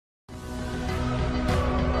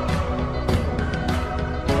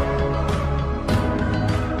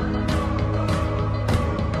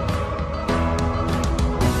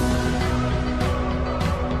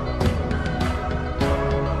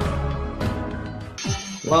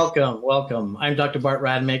Welcome, welcome. I'm Dr. Bart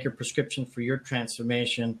Rademaker, Prescription for Your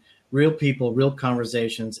Transformation, Real People, Real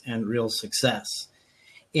Conversations, and Real Success.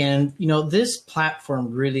 And, this platform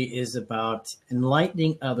really is about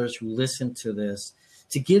enlightening others who listen to this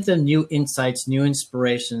to give them new insights, new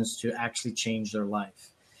inspirations to actually change their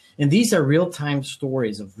life. And these are real-time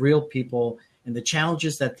stories of real people and the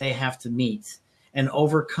challenges that they have to meet and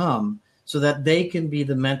overcome so that they can be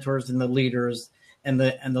the mentors and the leaders and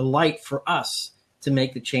the light for us to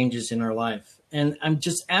make the changes in our life. And I'm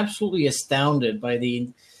just absolutely astounded by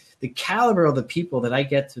the caliber of the people that I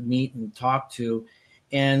get to meet and talk to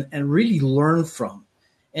and really learn from.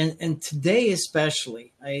 And today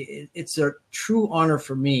especially, it's a true honor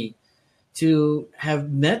for me to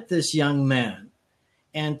have met this young man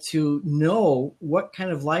and to know what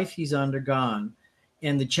kind of life he's undergone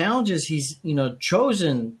and the challenges he's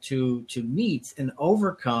chosen to meet and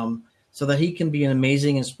overcome so that he can be an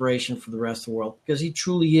amazing inspiration for the rest of the world, because he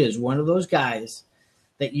truly is one of those guys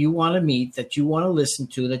that you want to meet, that you want to listen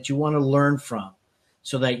to, that you want to learn from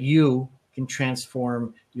so that you can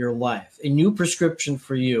transform your life. A new prescription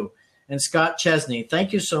for you. And Scott Chesney,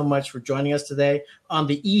 thank you so much for joining us today on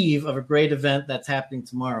the eve of a great event that's happening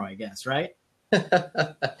tomorrow, I guess, right?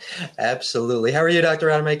 Absolutely. How are you, Dr.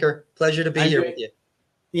 Rademaker? Pleasure to be here with you.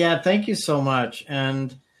 Yeah, thank you so much.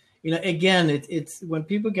 And again, it's when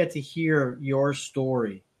people get to hear your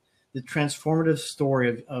story, the transformative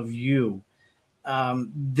story of you,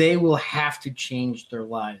 they will have to change their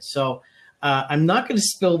lives. So I'm not going to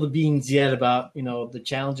spill the beans yet about, the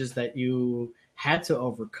challenges that you had to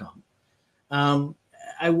overcome.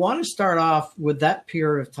 I want to start off with that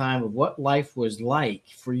period of time of what life was like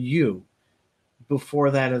for you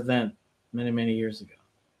before that event many, many years ago.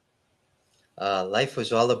 Life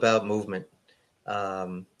was all about movement.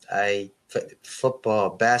 Football,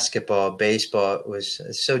 basketball, baseball, it was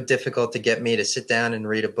so difficult to get me to sit down and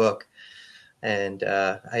read a book. And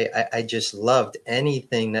I just loved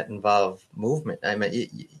anything that involved movement. I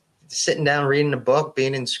mean, sitting down, reading a book,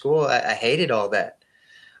 being in school, I hated all that.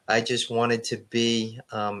 I just wanted to be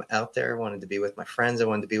out there. I wanted to be with my friends. I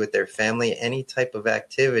wanted to be with their family. Any type of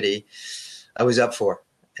activity I was up for.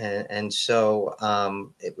 And so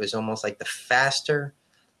it was almost like the faster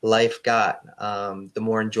life got, the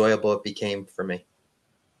more enjoyable it became for me.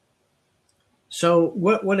 So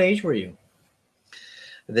what age were you?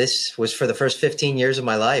 This was for the first 15 years of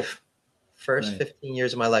my life. Right. 15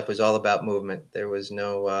 years of my life was all about movement. There was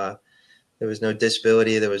no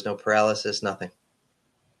disability. There was no paralysis, nothing.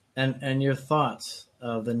 And your thoughts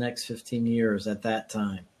of the next 15 years at that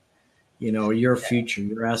time, your future,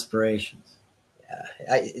 your aspirations.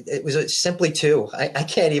 It was simply two. I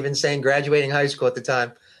can't even say in graduating high school at the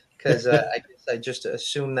time, because I just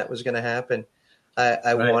assumed that was going to happen.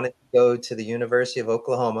 I Right. wanted to go to the University of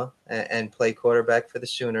Oklahoma and play quarterback for the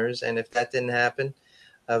Sooners. And if that didn't happen,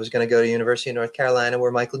 I was going to go to University of North Carolina,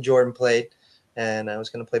 where Michael Jordan played, and I was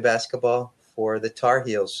going to play basketball for the Tar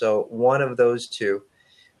Heels. So one of those two,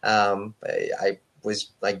 I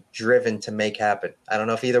was driven to make happen. I don't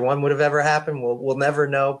know if either one would have ever happened. We'll never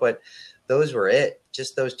know, but those were it.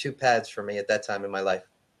 Just those two paths for me at that time in my life.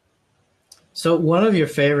 So one of your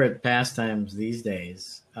favorite pastimes these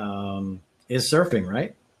days is surfing,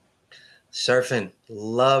 right? Surfing.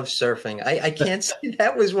 Love surfing. I can't say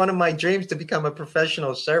that was one of my dreams, to become a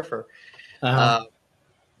professional surfer. Uh-huh.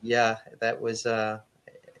 Yeah, that was,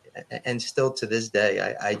 and still to this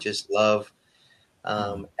day, I just love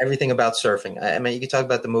everything about surfing. I mean, you could talk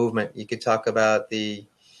about the movement. You could talk about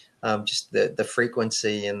just the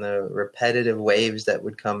frequency and the repetitive waves that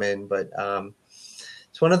would come in. But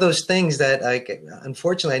it's one of those things that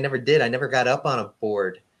unfortunately I never did. I never got up on a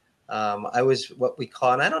board. I was what we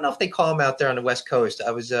call, and I don't know if they call them out there on the West Coast.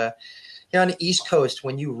 I was here on the East Coast.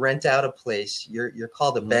 When you rent out a place, you're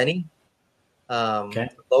called a Benny. Okay.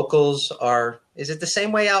 Locals are, is it the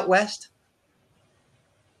same way out West?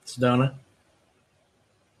 Sedona.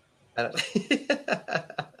 I don't,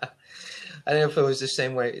 I don't know if it was the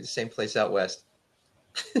same way, the same place out West.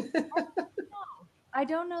 I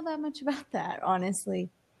don't know that much about that, honestly.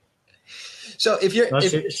 So if you're, Well,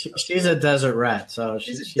 she's a desert rat, so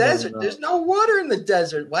she desert. There's no water in the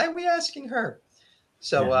desert. Why are we asking her?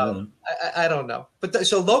 So Yeah, I don't know. But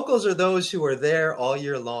so locals are those who are there all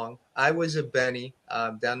year long. I was a Benny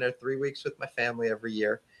down there 3 weeks with my family every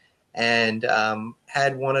year, and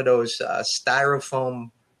had one of those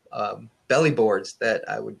styrofoam belly boards that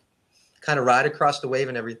I would kind of ride across the wave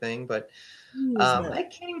and everything. But I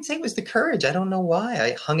can't even say it was the courage. I don't know why.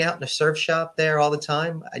 I hung out in a surf shop there all the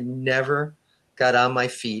time. I never got on my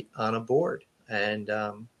feet on a board, and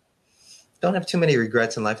don't have too many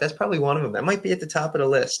regrets in life. That's probably one of them. That might be at the top of the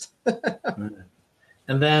list.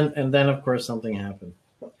 And then of course something happened.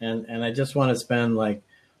 And I just want to spend like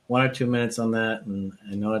 1 or 2 minutes on that. And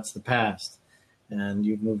I know it's the past and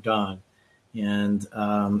you've moved on. And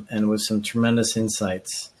with some tremendous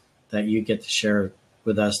insights that you get to share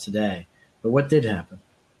with us today. But what did happen?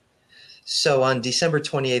 So on December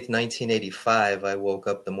 28th, 1985, I woke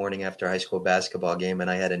up the morning after a high school basketball game, and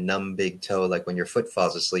I had a numb big toe, like when your foot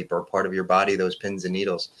falls asleep or part of your body, those pins and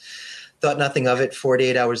needles. Thought nothing of it.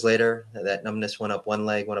 48 hours later, that numbness went up one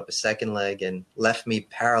leg, went up a second leg, and left me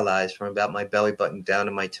paralyzed from about my belly button down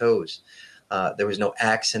to my toes. There was no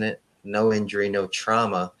accident, no injury, no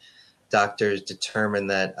trauma. Doctors determined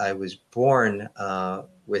that I was born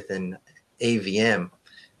with an AVM,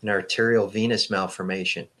 an arterial venous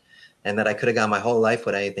malformation, and that I could have gone my whole life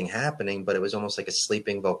without anything happening, but it was almost like a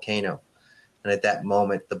sleeping volcano. And at that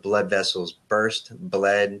moment, the blood vessels burst,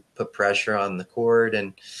 bled, put pressure on the cord,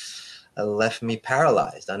 and left me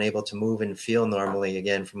paralyzed, unable to move and feel normally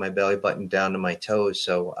again from my belly button down to my toes.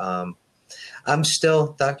 So I'm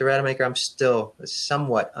still, Dr. Rademaker, I'm still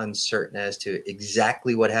somewhat uncertain as to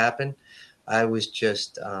exactly what happened. I was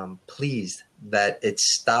just pleased that it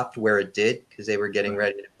stopped where it did, because they were getting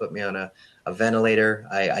ready to put me on a ventilator.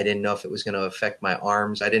 I didn't know if it was going to affect my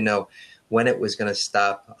arms. I didn't know when it was going to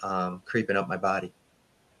stop creeping up my body.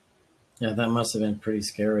 Yeah, that must have been pretty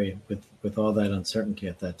scary with all that uncertainty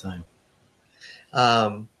at that time.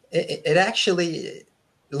 It actually,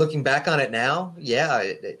 looking back on it now, yeah,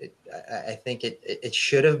 I think it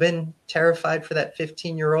should have been terrified for that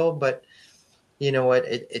 15-year-old, but you know what,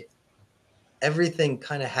 everything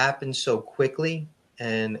kind of happened so quickly,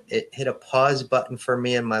 and it hit a pause button for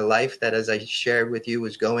me in my life that, as I shared with you,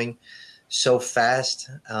 was going so fast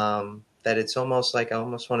that it's almost like, I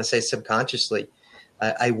almost want to say subconsciously,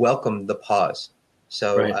 I welcomed the pause.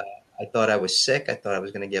 So right. I thought I was sick. I thought I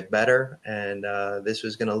was going to get better, and this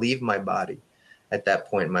was going to leave my body at that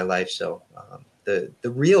point in my life. So the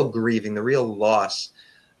real grieving, the real loss,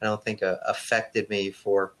 I don't think affected me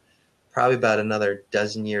for probably about another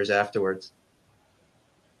dozen years afterwards.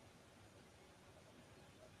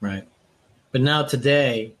 Right. But now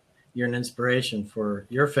today, you're an inspiration for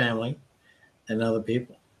your family and other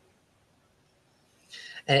people.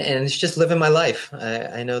 And it's just living my life.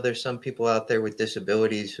 I know there's some people out there with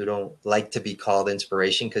disabilities who don't like to be called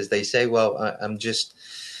inspiration, because they say, well,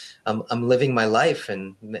 I'm living my life,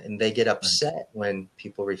 and they get upset when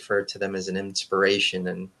people refer to them as an inspiration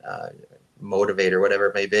and motivator, whatever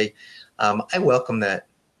it may be. I welcome that.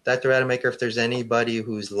 Dr. Rademaker, if there's anybody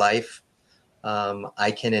whose life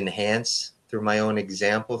I can enhance through my own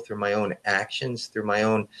example, through my own actions, through my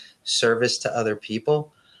own service to other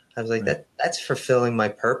people, I was like, that's fulfilling my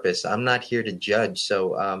purpose. I'm not here to judge.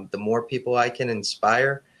 So the more people I can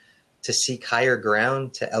inspire to seek higher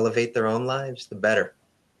ground, to elevate their own lives, the better.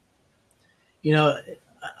 You know,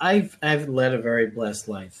 I've led a very blessed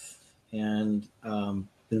life, and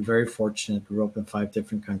been very fortunate. Grew up in 5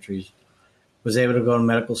 different countries. Was able to go to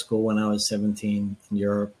medical school when I was 17 in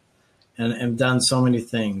Europe, and done so many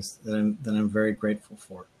things that I'm very grateful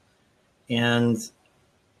for. And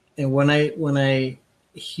when I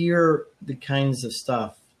hear the kinds of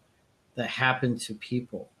stuff that happen to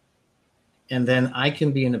people, and then I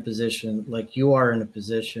can be in a position like you are in a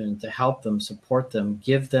position to help them, support them,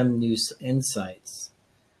 give them new insights.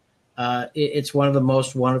 It's one of the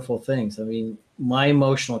most wonderful things. I mean, my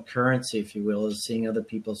emotional currency, if you will, is seeing other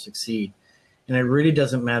people succeed. And it really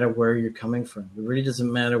doesn't matter where you're coming from. It really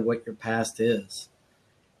doesn't matter what your past is.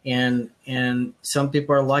 And some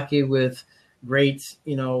people are lucky with great,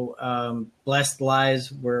 blessed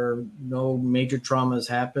lives where no major trauma has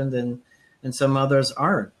happened, and some others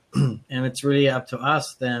aren't. And it's really up to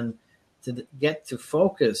us then to get to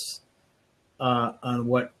focus on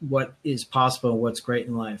what is possible and what's great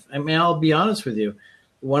in life. I mean, I'll be honest with you.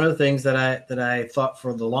 One of the things that I thought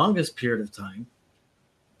for the longest period of time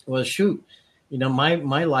was, shoot,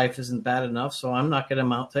 my life isn't bad enough, so I'm not going to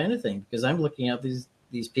amount to anything, because I'm looking at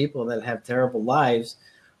these people that have terrible lives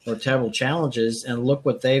or terrible challenges, and look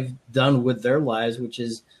what they've done with their lives, which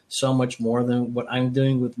is so much more than what I'm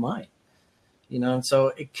doing with mine. And so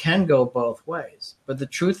it can go both ways. But the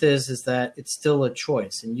truth is that it's still a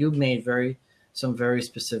choice, and you've made some very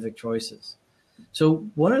specific choices. So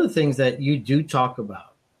one of the things that you do talk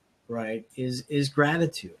about, right, is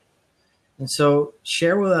gratitude. And so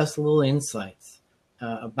share with us a little insights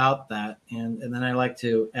about that. And then I like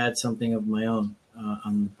to add something of my own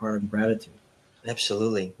on the part of gratitude.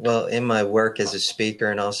 Absolutely. Well, in my work as a speaker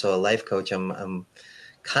and also a life coach, I'm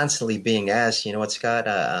constantly being asked, you know what, Scott,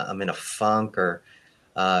 I'm in a funk, or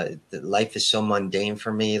Life is so mundane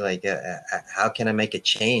for me. Like, how can I make a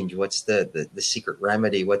change? What's the secret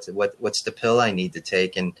remedy? What's the pill I need to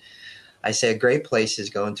take? And I say a great place is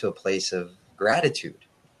going to a place of gratitude.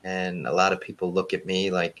 And a lot of people look at me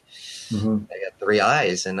like I got three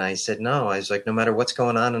eyes. And I said, no. I was like, no matter what's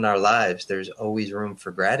going on in our lives, there's always room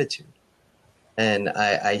for gratitude. And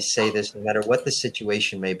I say this no matter what the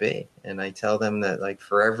situation may be. And I tell them that, like,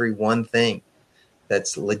 for every one thing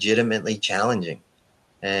that's legitimately challenging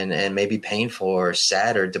and maybe painful or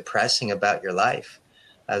sad or depressing about your life,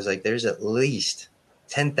 I was like, there's at least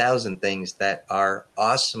 10,000 things that are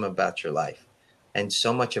awesome about your life, and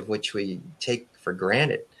so much of which we take for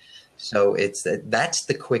granted. So that's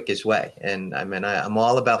the quickest way. And I mean, I'm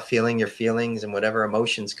all about feeling your feelings, and whatever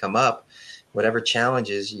emotions come up, whatever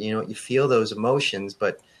challenges, you feel those emotions,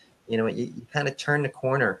 but you kind of turn the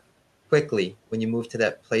corner quickly when you move to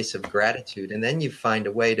that place of gratitude. And then you find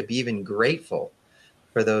a way to be even grateful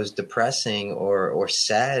for those depressing or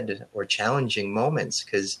sad or challenging moments,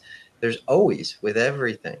 because there's always, with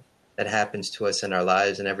everything that happens to us in our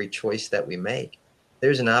lives and every choice that we make,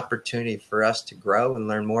 there's an opportunity for us to grow and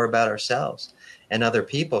learn more about ourselves and other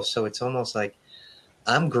people. So it's almost like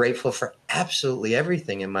I'm grateful for absolutely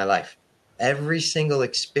everything in my life. Every single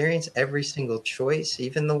experience, every single choice,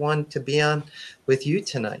 even the one to be on with you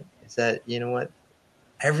tonight, is that, what?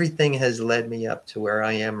 Everything has led me up to where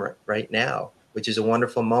I am right now, which is a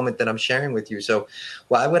wonderful moment that I'm sharing with you. So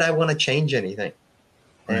why would I want to change anything?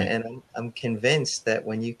 Right. And I'm convinced that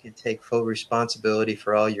when you can take full responsibility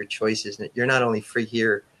for all your choices, you're not only free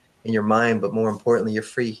here in your mind, but more importantly, you're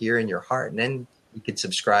free here in your heart. And then you could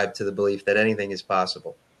subscribe to the belief that anything is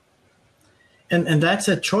possible. And that's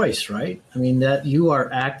a choice, right? I mean, that you are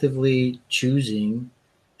actively choosing.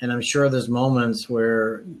 And I'm sure there's moments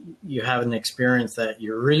where you have an experience that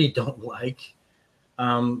you really don't like,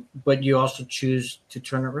 but you also choose to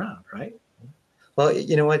turn around, right? Well,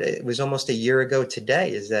 you know what? It was almost a year ago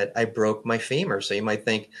today is that I broke my femur. So you might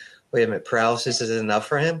think, wait a minute, paralysis is enough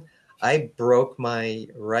for him? I broke my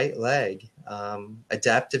right leg,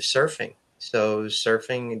 adaptive surfing. So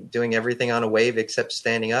surfing, doing everything on a wave except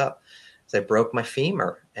standing up. So I broke my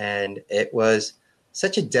femur, and it was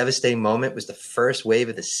such a devastating moment. It was the first wave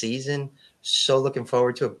of the season. So looking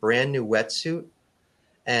forward to a brand new wetsuit.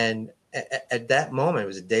 And at that moment, it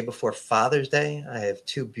was the day before Father's Day. I have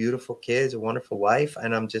two beautiful kids, a wonderful wife.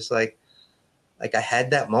 And I'm just like I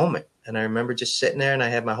had that moment. And I remember just sitting there, and I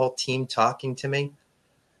had my whole team talking to me,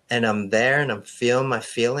 and I'm there and I'm feeling my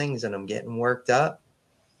feelings and I'm getting worked up.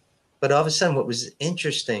 But all of a sudden, what was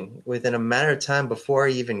interesting, within a matter of time before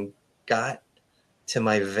I even got to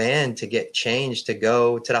my van to get changed to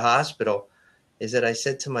go to the hospital, is that I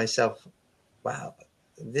said to myself, wow,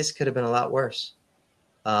 this could have been a lot worse.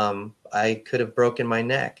 I could have broken my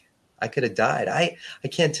neck. I could have died. I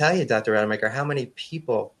can't tell you, Dr. Rademaker, how many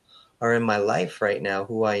people are in my life right now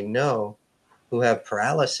who I know who have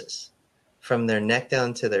paralysis from their neck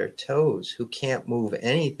down to their toes, who can't move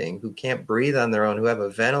anything, who can't breathe on their own, who have a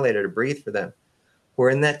ventilator to breathe for them, who are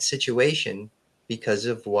in that situation because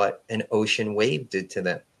of what an ocean wave did to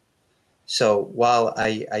them. So while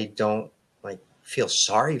I don't feel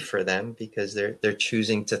sorry for them, because they're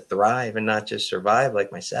choosing to thrive and not just survive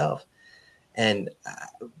like myself, and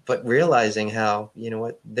but realizing how,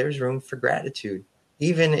 there's room for gratitude,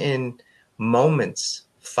 even in moments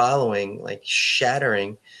following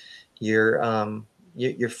shattering your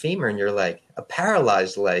femur in your leg, a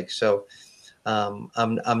paralyzed leg. So I'm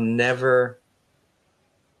never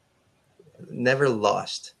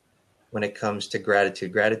lost when it comes to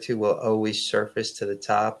gratitude. Gratitude will always surface to the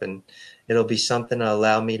top, and it'll be something to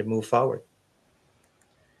allow me to move forward.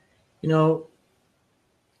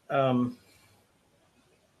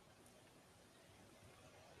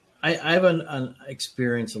 I've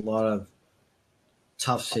experienced a lot of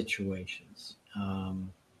tough situations.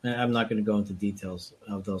 I'm not going to go into details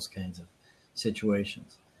of those kinds of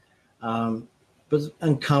situations, but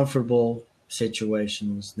uncomfortable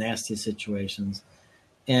situations, nasty situations.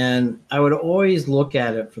 And I would always look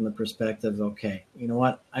at it from the perspective, okay, you know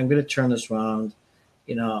what, I'm going to turn this around.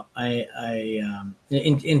 In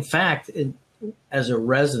fact, as a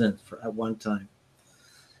resident at one time,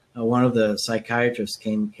 one of the psychiatrists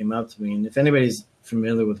came up to me, and if anybody's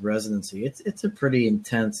familiar with residency, it's a pretty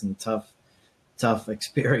intense and tough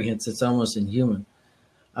experience. It's almost inhuman.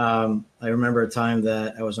 I remember a time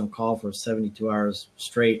that I was on call for 72 hours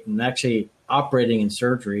straight, and actually operating in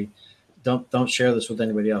surgery. Don't share this with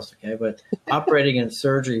anybody else, okay? But operating in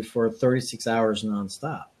surgery for 36 hours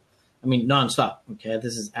nonstop. I mean, nonstop, okay?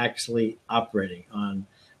 This is actually operating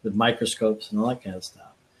with microscopes and all that kind of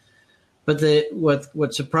stuff. But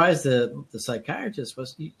what surprised the psychiatrist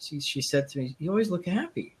was she said to me, "You always look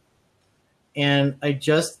happy," and I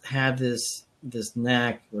just had this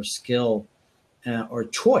knack or skill or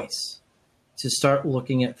choice to start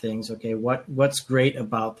looking at things. Okay, what's great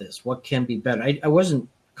about this? What can be better? I wasn't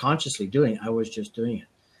consciously doing it. I was just doing it.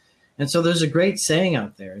 And so there's a great saying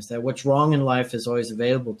out there is that what's wrong in life is always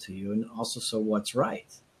available to you, and also so what's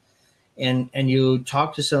right. And you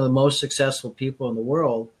talk to some of the most successful people in the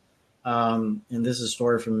world, and this is a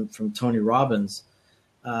story from Tony Robbins.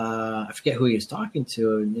 I forget who he was talking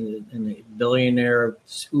to, and a billionaire,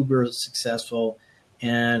 uber successful,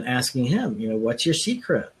 and asking him, what's your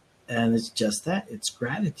secret? And it's just that, it's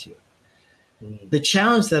gratitude. Mm-hmm. The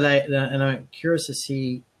challenge that and I'm curious to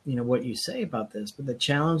see, what you say about this, but the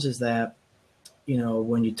challenge is that,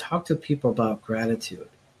 when you talk to people about gratitude,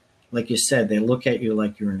 like you said, they look at you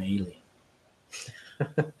like you're an alien.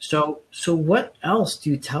 So what else do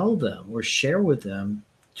you tell them or share with them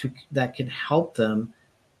that can help them,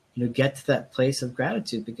 get to that place of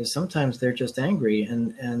gratitude? Because sometimes they're just angry,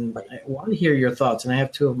 and I want to hear your thoughts, and I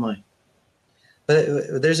have two of mine.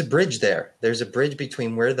 But there's a bridge there. There's a bridge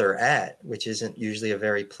between where they're at, which isn't usually a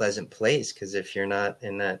very pleasant place, because if you're not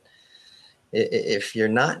in a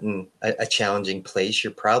challenging place,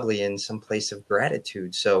 you're probably in some place of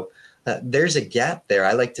gratitude. So there's a gap there.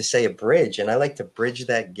 I like to say a bridge, and I like to bridge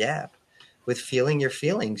that gap with feeling your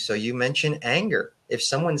feelings. So you mentioned anger. If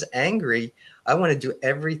someone's angry, I want to do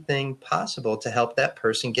everything possible to help that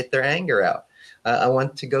person get their anger out. I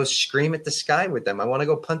want to go scream at the sky with them. I want to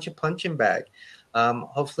go punch a punching bag.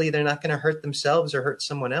 Hopefully they're not going to hurt themselves or hurt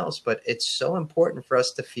someone else, but it's so important for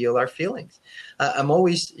us to feel our feelings. I'm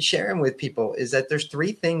always sharing with people is that there's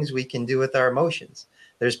three things we can do with our emotions.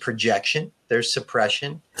 There's projection, there's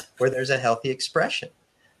suppression, or there's a healthy expression.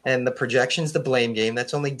 And the projection's the blame game.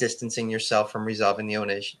 That's only distancing yourself from resolving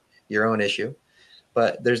your own issue.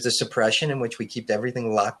 But there's the suppression, in which we keep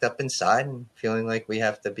everything locked up inside and feeling like we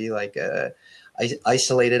have to be like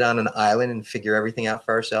isolated on an island and figure everything out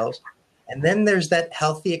for ourselves. And then there's that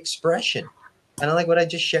healthy expression. Kind of like what I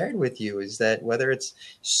just shared with you, is that whether it's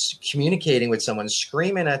communicating with someone,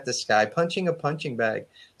 screaming at the sky, punching a punching bag,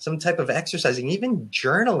 some type of exercising, even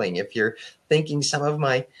journaling. If you're thinking some of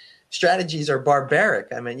my strategies are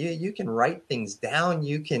barbaric, I mean, you can write things down,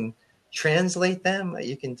 you can translate them,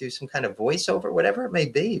 you can do some kind of voiceover, whatever it may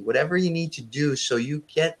be, whatever you need to do so you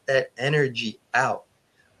get that energy out.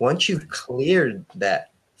 Once you've cleared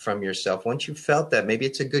that from yourself, once you've felt that, maybe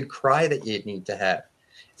it's a good cry that you need to have,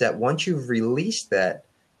 that once you've released that,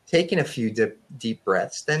 taking a few deep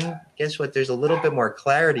breaths, then guess what? There's a little bit more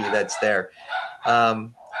clarity that's there.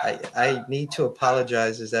 I need to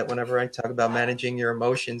apologize is that whenever I talk about managing your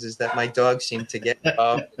emotions, is that my dogs seem to get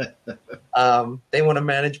involved. They want to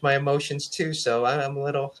manage my emotions too. So I'm a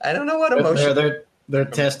little, I don't know what emotion. They're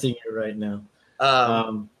testing you right now.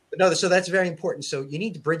 But no, so that's very important. So you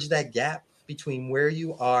need to bridge that gap between where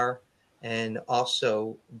you are and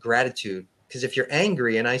also gratitude. Because if you're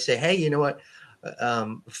angry and I say, hey, you know what,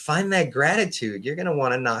 find that gratitude, you're going to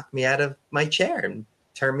want to knock me out of my chair and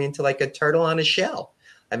turn me into like a turtle on a shell.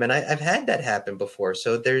 I mean, I've had that happen before.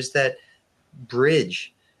 So there's that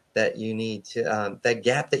bridge that you need to, that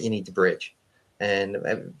gap that you need to bridge.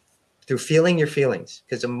 And through feeling your feelings,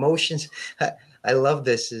 because emotions, I love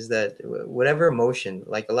this, is that whatever emotion,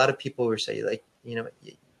 like a lot of people will say, like, you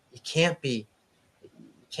can't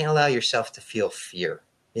allow yourself to feel fear.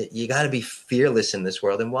 You got to be fearless in this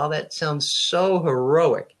world. And while that sounds so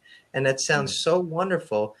heroic and that sounds so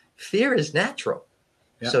wonderful, fear is natural.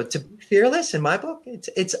 Yeah. So to be fearless, in my book,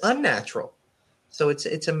 it's unnatural. So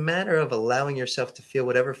it's a matter of allowing yourself to feel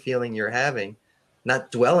whatever feeling you're having,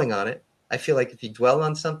 not dwelling on it. I feel like if you dwell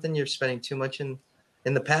on something, you're spending too much in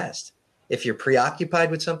the past. If you're preoccupied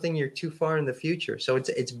with something, you're too far in the future. So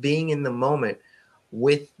it's being in the moment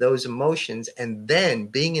with those emotions, and then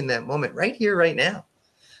being in that moment right here, right now.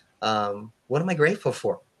 What am I grateful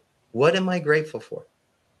for? What am I grateful for?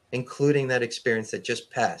 Including that experience that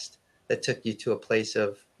just passed, that took you to a place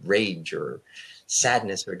of rage or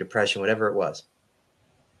sadness or depression, whatever it was.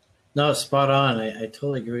 No, spot on. I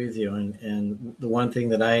totally agree with you. And the one thing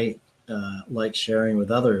that I like sharing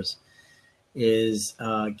with others is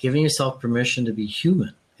giving yourself permission to be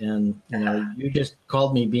human. And you just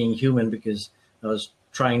called me being human because I was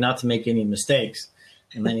trying not to make any mistakes.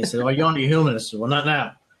 And then you said, "Oh, you're only human." I said, "Well, not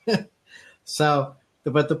now." So,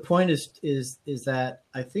 but the point is that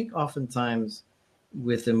I think oftentimes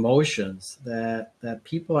with emotions that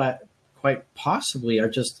people quite possibly are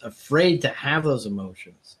just afraid to have those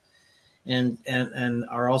emotions, and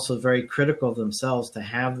are also very critical of themselves to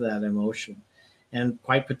have that emotion, and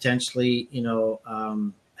quite potentially,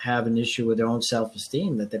 have an issue with their own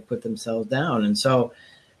self-esteem, that they put themselves down. And so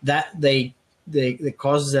that it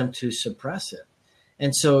causes them to suppress it.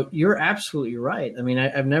 And so you're absolutely right. I mean,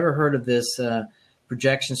 I've never heard of this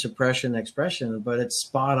projection, suppression, expression, but it's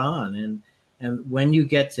spot on. And when you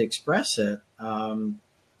get to express it,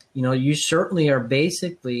 you certainly are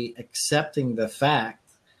basically accepting the fact,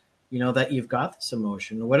 that you've got this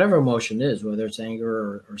emotion, whatever emotion is, whether it's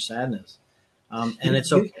anger or sadness. And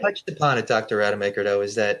it's okay. You touched upon it, Dr. Rademaker, though,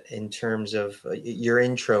 is that in terms of your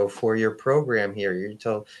intro for your program here, you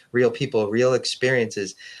told real people, real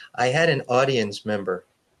experiences. I had an audience member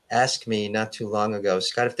ask me not too long ago,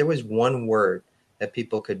 Scott, if there was one word that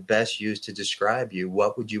people could best use to describe you,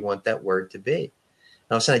 what would you want that word to be?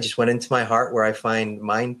 And all of a sudden, I just went into my heart, where I find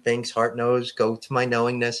mind thinks, heart knows, go to my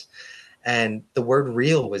knowingness. And the word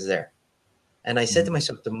real was there. And I said to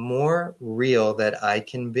myself, the more real that I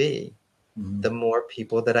can be, the more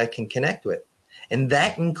people that I can connect with. And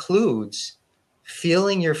that includes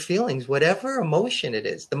feeling your feelings, whatever emotion it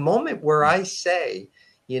is. The moment where I say,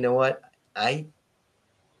 you know what, I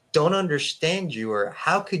don't understand you, or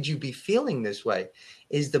how could you be feeling this way,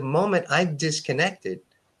 is the moment I've disconnected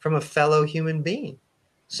from a fellow human being.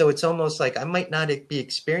 So it's almost like I might not be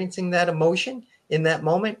experiencing that emotion in that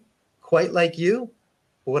moment quite like you.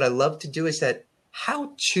 But what I love to do is that,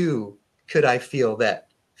 how too could I feel that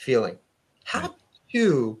feeling? How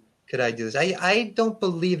too could I do this? I don't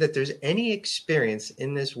believe that there's any experience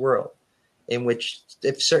in this world in which,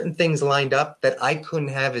 if certain things lined up, that I couldn't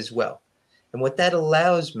have as well. And what that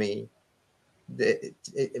allows me,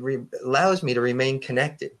 allows me to remain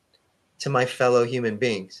connected to my fellow human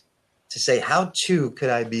beings, to say, how too could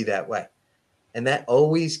I be that way? And that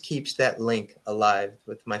always keeps that link alive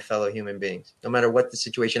with my fellow human beings, no matter what the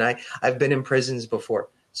situation. I've been in prisons before,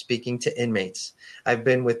 speaking to inmates. I've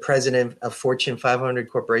been with president of Fortune 500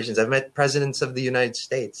 corporations. I've met presidents of the United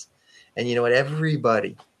States. And you know what?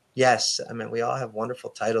 Everybody, yes, I mean, we all have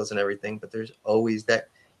wonderful titles and everything, but there's always that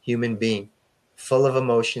human being, full of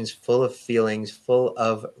emotions, full of feelings, full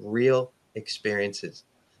of real experiences,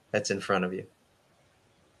 that's in front of you.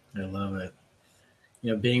 I love it.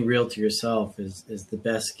 Being real to yourself is the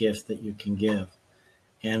best gift that you can give.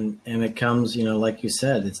 And it comes, like you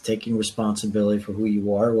said, it's taking responsibility for who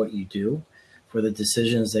you are, what you do, for the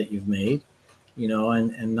decisions that you've made,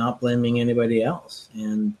 and not blaming anybody else.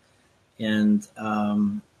 And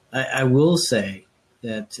I will say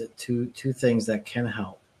that two things that can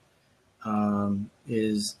help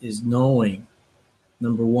is knowing,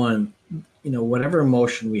 number one, whatever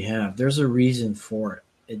emotion we have, there's a reason for it.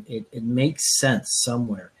 It makes sense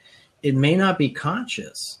somewhere. It may not be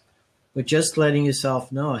conscious, but just letting yourself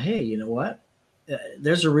know, hey, you know what?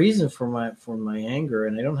 There's a reason for my anger,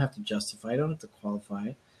 and I don't have to justify. I don't have to qualify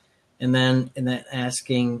it. And then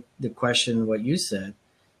asking the question, what you said,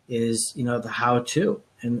 is the how to.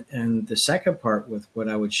 And the second part with what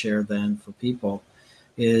I would share then for people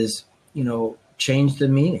is change the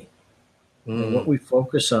meaning. What we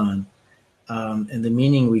focus on and the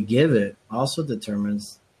meaning we give it also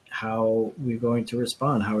determines how we're going to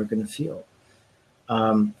respond, how we're going to feel.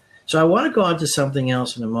 So I want to go on to something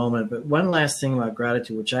else in a moment, but one last thing about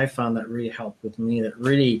gratitude, which I found that really helped with me, that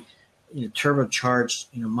really turbocharged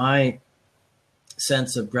my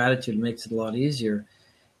sense of gratitude, makes it a lot easier,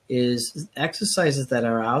 is exercises that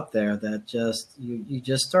are out there that just you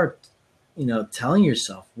just start telling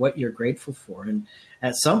yourself what you're grateful for. And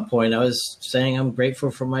at some point I was saying I'm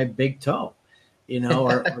grateful for my big toe,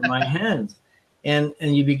 or my hand. And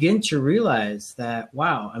you begin to realize that,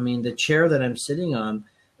 wow, I mean, the chair that I'm sitting on,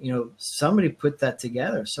 somebody put that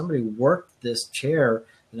together. Somebody worked this chair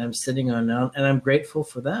that I'm sitting on now, and I'm grateful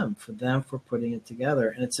for them for putting it together.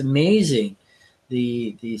 And it's amazing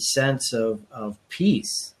the sense of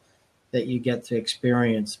peace that you get to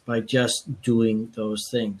experience by just doing those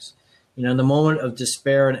things. In the moment of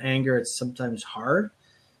despair and anger, it's sometimes hard,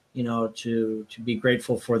 to be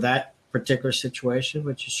grateful for that particular situation,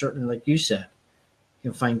 but you certainly, like you said,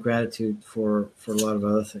 can find gratitude for a lot of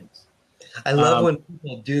other things. I love when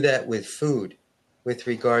people do that with food, with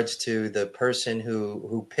regards to the person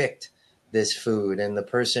who picked this food, and the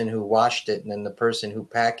person who washed it, and then the person who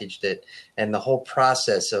packaged it, and the whole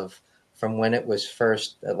process of from when it was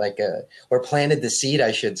first or planted the seed,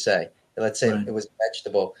 I should say. Let's say It was a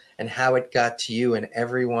vegetable, and how it got to you and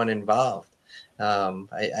everyone involved.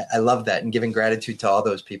 I love that, and giving gratitude to all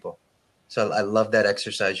those people. So I love that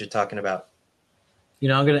exercise you're talking about.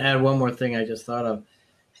 I'm going to add one more thing I just thought of,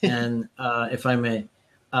 and if I may,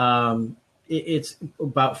 it's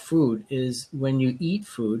about food. Is when you eat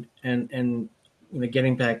food, and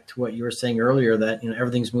getting back to what you were saying earlier, that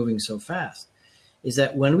everything's moving so fast, is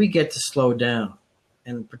that when we get to slow down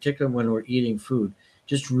and particularly when we're eating food,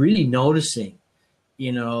 just really noticing,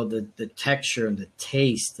 the texture and the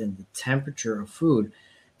taste and the temperature of food.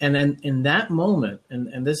 And then in that moment,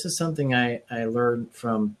 and this is something I learned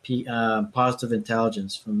from Positive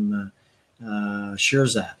Intelligence from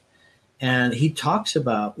Shirzad. And he talks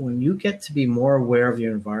about when you get to be more aware of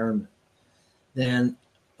your environment, then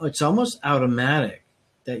it's almost automatic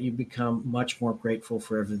that you become much more grateful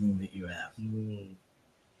for everything that you have.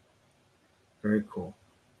 Very cool.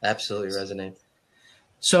 Absolutely resonates.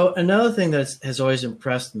 So another thing that has always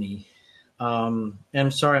impressed me, and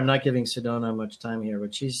I'm sorry I'm not giving Sedona much time here,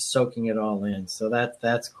 but she's soaking it all in. So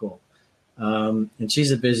that's cool. And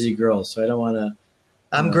she's a busy girl, so I don't want to.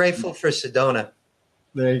 I'm grateful for Sedona.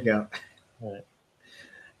 There you go. All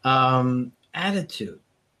right. Attitude.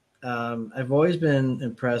 I've always been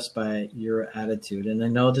impressed by your attitude, and I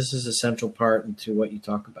know this is a central part into what you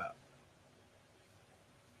talk about.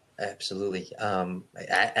 Absolutely.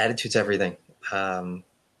 Attitude's everything.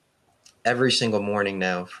 Every single morning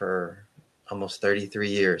now for almost 33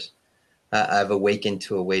 years, I've awakened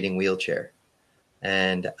to a waiting wheelchair.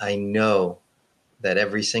 And I know that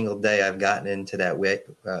every single day I've gotten into that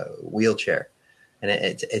wheelchair, and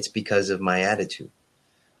it's because of my attitude.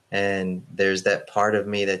 And there's that part of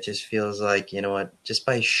me that just feels like, you know what, just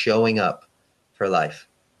by showing up for life,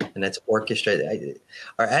 and that's orchestrated.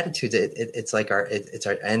 Our attitudes, it's like it's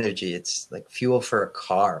our energy. It's like fuel for a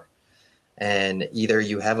car. And either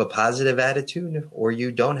you have a positive attitude or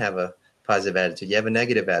you don't have a positive attitude. You have a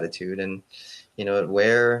negative attitude. And,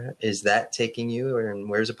 where is that taking you? And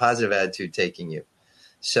where's a positive attitude taking you?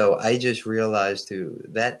 So I just realized through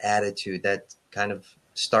that attitude that kind of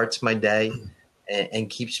starts my day and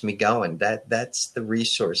keeps me going. That's the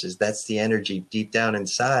resources. That's the energy deep down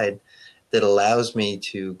inside that allows me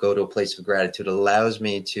to go to a place of gratitude, allows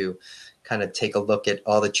me to kind of take a look at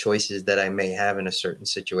all the choices that I may have in a certain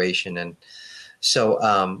situation. And so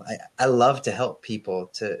I love to help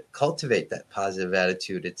people to cultivate that positive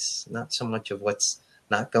attitude. It's not so much of what's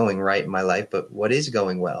not going right in my life, but what is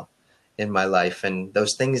going well in my life. And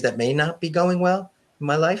those things that may not be going well in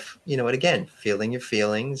my life, again, feeling your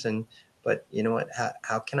feelings. But you know what,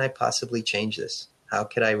 how can I possibly change this? How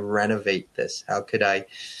could I renovate this? How could I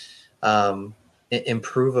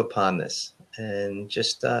improve upon this? And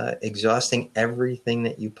just exhausting everything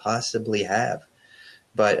that you possibly have.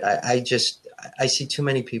 But I see too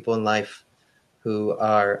many people in life who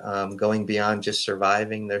are going beyond just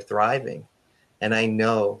surviving, they're thriving. And I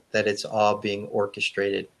know that it's all being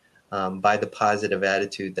orchestrated by the positive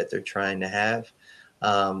attitude that they're trying to have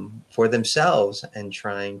for themselves and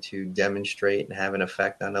trying to demonstrate and have an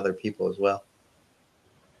effect on other people as well.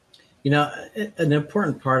 An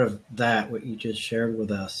important part of that, what you just shared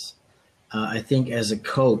with us, I think as a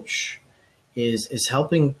coach is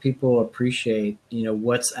helping people appreciate,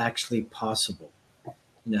 what's actually possible,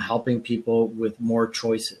 helping people with more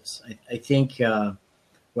choices. I think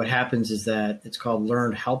what happens is that it's called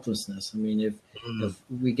learned helplessness. I mean, if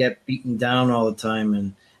we get beaten down all the time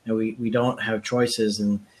and we don't have choices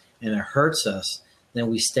and it hurts us, then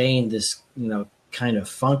we stay in this, kind of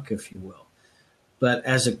funk, if you will. But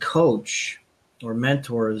as a coach or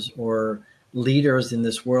mentors or leaders in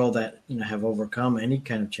this world that have overcome any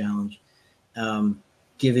kind of challenge,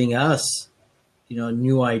 giving us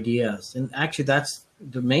new ideas, and actually that's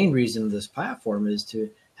the main reason of this platform is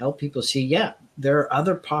to help people see, there are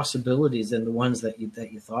other possibilities than the ones that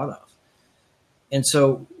you thought of. And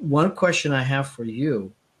so one question I have for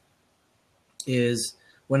you is,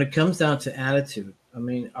 when it comes down to attitude, I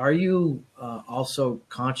mean, are you also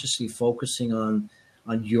consciously focusing on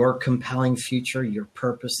your compelling future, your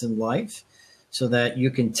purpose in life, so that you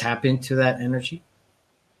can tap into that energy?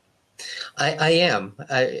 I am.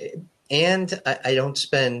 I don't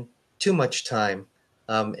spend too much time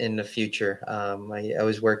in the future. I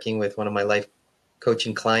was working with one of my life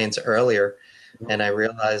coaching clients earlier, and I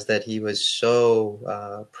realized that he was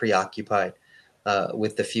so preoccupied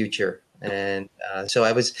with the future. And so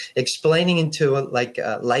I was explaining into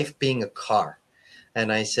life being a car.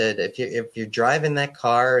 And I said, if you're driving that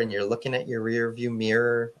car and you're looking at your rear view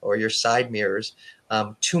mirror or your side mirrors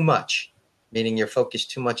too much, meaning you're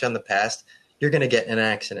focused too much on the past, you're going to get in an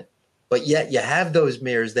accident. But yet you have those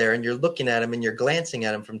mirrors there and you're looking at them and you're glancing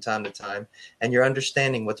at them from time to time and you're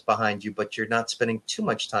understanding what's behind you, but you're not spending too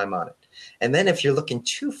much time on it. And then if you're looking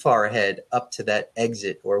too far ahead up to that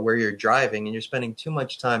exit or where you're driving and you're spending too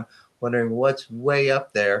much time wondering what's way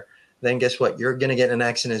up there, then guess what? You're going to get in an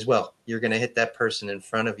accident as well. You're going to hit that person in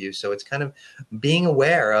front of you. So it's kind of being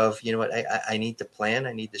aware of, what I need to plan,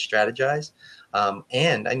 I need to strategize,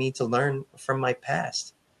 and I need to learn from my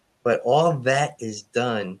past. But all that is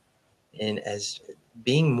done in as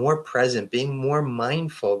being more present, being more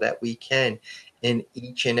mindful that we can in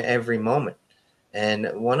each and every moment. And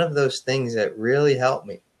one of those things that really helped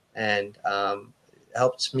me and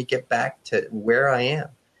helps me get back to where I am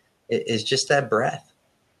is just that breath.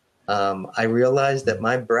 I realize that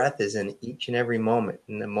my breath is in each and every moment.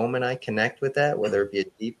 And the moment I connect with that, whether it be a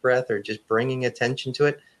deep breath or just bringing attention to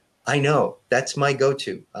it, I know that's my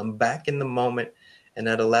go-to. I'm back in the moment, and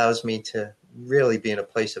that allows me to really be in a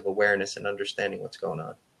place of awareness and understanding what's going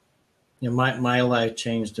on. You know, my life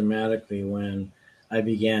changed dramatically when I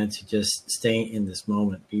began to just stay in this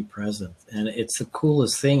moment, be present. And it's the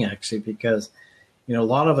coolest thing, actually, because, you know, a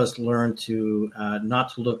lot of us learn to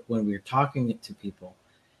not to look when we're talking to people.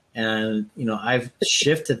 And, you know, I've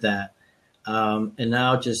shifted that. And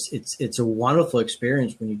now just it's a wonderful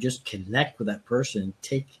experience when you just connect with that person,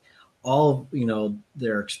 take all, you know,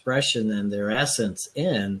 their expression and their essence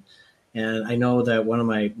in. And I know that one of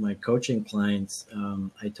my coaching clients,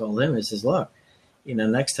 I told him, I says, look, you know,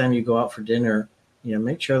 next time you go out for dinner, you know,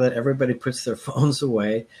 make sure that everybody puts their phones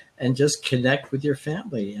away and just connect with your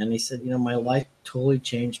family. And he said, you know, my life totally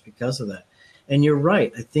changed because of that. And you're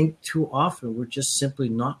right. I think too often we're just simply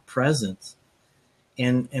not present.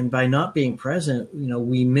 And by not being present, you know,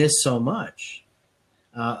 we miss so much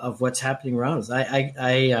of what's happening around us.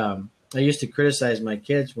 I used to criticize my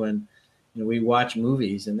kids when, you know, we watch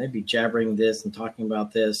movies and they'd be jabbering this and talking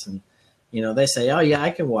about this. And, you know, they say, oh, yeah,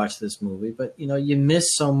 I can watch this movie. But, you know, you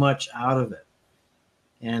miss so much out of it.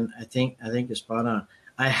 And I think you're spot on.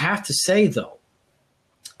 I have to say, though,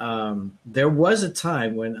 there was a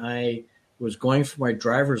time when I was going for my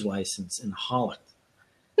driver's license in Holland.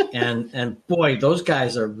 And boy, those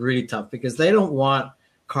guys are really tough because they don't want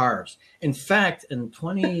cars. In fact, in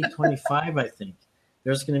 2025, I think,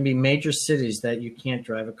 there's going to be major cities that you can't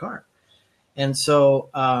drive a car. And so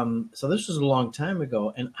so this was a long time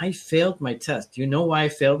ago, and I failed my test. Do you know why I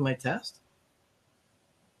failed my test?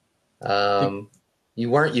 You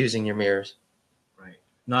weren't using your mirrors. Right.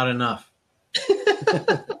 Not enough.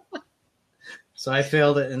 So I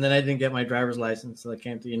failed it, and then I didn't get my driver's license. So I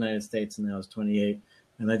came to the United States, and I was 28,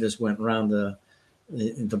 and I just went around the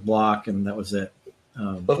block, and that was it.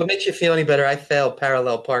 Well, if it makes you feel any better, I failed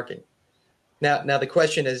parallel parking. Now the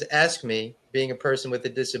question is, ask me, being a person with a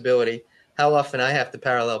disability, how often I have to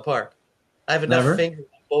parallel park. I have enough fingers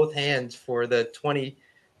on both hands for the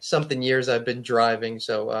 20-something years I've been driving,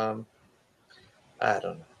 so I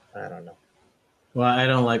don't know. Well, I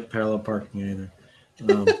don't like parallel parking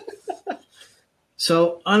either.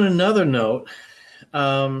 So on another note,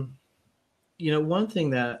 you know, one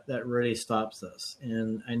thing that really stops us,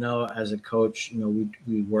 and I know as a coach, you know,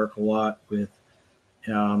 we work a lot with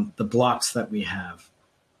the blocks that we have.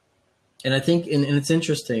 And I think, and it's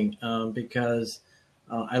interesting because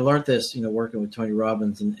I learned this, you know, working with Tony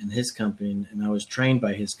Robbins and his company, and I was trained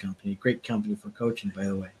by his company, great company for coaching, by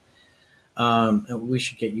the way. And we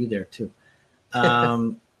should get you there too.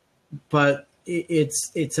 But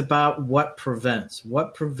it's about what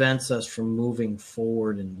prevents us from moving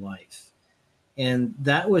forward in life. And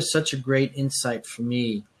that was such a great insight for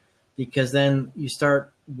me, because then you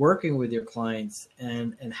start working with your clients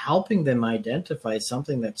and helping them identify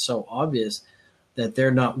something that's so obvious that they're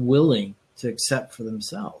not willing to accept for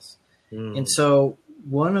themselves. And so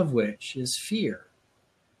one of which is fear.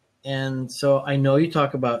 And so I know you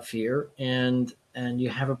talk about fear, and you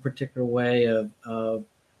have a particular way of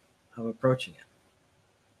approaching it.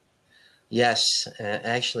 Yes,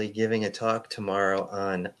 actually giving a talk tomorrow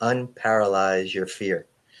on unparalyze your fear.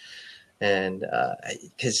 And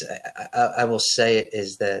because I will say it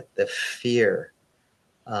is that the fear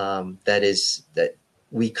that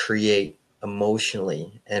we create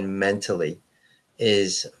emotionally and mentally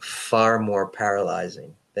is far more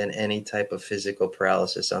paralyzing than any type of physical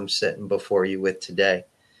paralysis I'm sitting before you with today.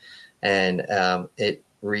 And it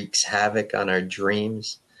wreaks havoc on our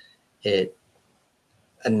dreams. It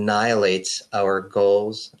annihilates our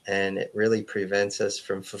goals, and it really prevents us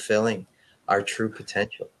from fulfilling our true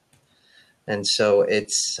potential. And so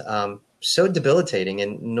it's so debilitating.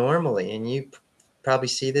 And normally, and you probably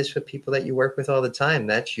see this with people that you work with all the time,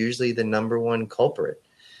 that's usually the number one culprit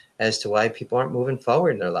as to why people aren't moving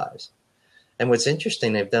forward in their lives. And what's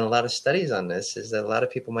interesting, they've done a lot of studies on this, is that a lot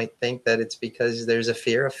of people might think that it's because there's a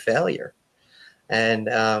fear of failure. And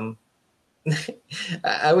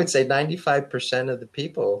I would say 95% of the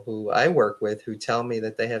people who I work with who tell me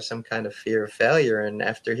that they have some kind of fear of failure, and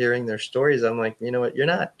after hearing their stories, I'm like, you know what, you're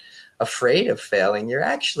not afraid of failing. You're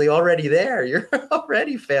actually already there. You're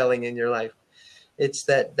already failing in your life. It's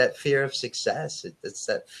that fear of success. It's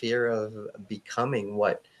that fear of becoming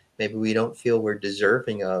what maybe we don't feel we're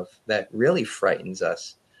deserving of that really frightens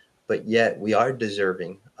us. but yet we are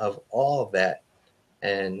deserving of all of that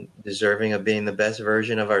and deserving of being the best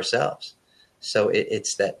version of ourselves. So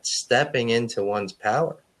it's that stepping into one's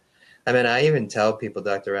power. I mean, I even tell people,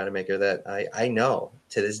 Dr. Rademaker, that I know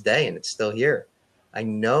to this day, and it's still here, I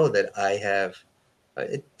know that I have,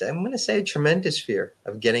 I'm going to say, a tremendous fear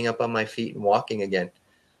of getting up on my feet and walking again.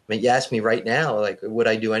 I mean, you ask me right now, like, would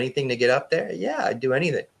I do anything to get up there? Yeah, I'd do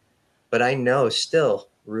anything. But I know still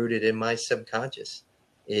rooted in my subconscious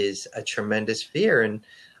is a tremendous fear. And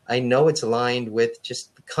I know it's aligned with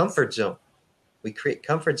just the comfort zone. We create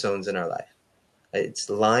comfort zones in our life. It's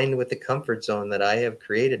aligned with the comfort zone that I have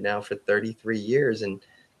created now for 33 years and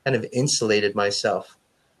kind of insulated myself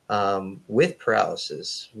with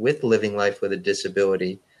paralysis, with living life with a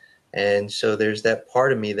disability. And so there's that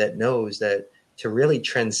part of me that knows that to really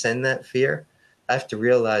transcend that fear, I have to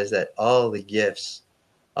realize that all the gifts,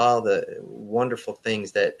 all the wonderful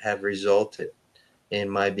things that have resulted in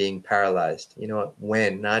my being paralyzed, you know what,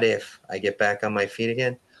 when, not if, I get back on my feet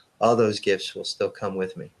again, all those gifts will still come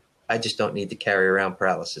with me. I just don't need to carry around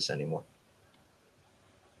paralysis anymore.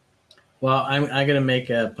 Well, I'm going to make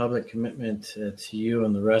a public commitment to you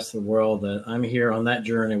and the rest of the world that I'm here on that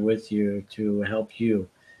journey with you to help you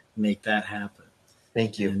make that happen.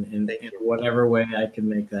 Thank you. And in whatever way I can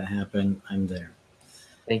make that happen, I'm there.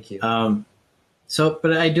 Thank you.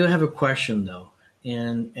 But I do have a question though.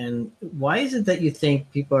 And why is it that you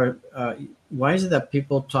think people are, why is it that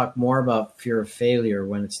people talk more about fear of failure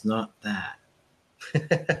when it's not that?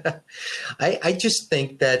 I just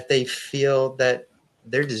think that they feel that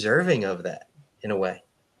they're deserving of that in a way.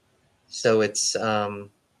 So it's, I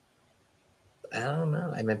don't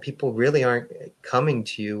know. I mean, people really aren't coming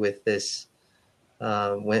to you with this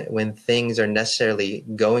when things are necessarily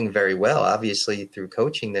going very well. Obviously, through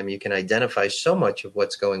coaching them, you can identify so much of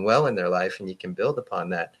what's going well in their life and you can build upon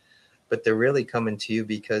that. But they're really coming to you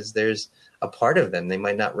because there's a part of them, they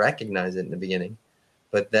might not recognize it in the beginning,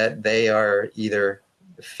 but that they are either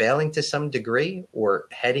failing to some degree or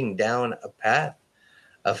heading down a path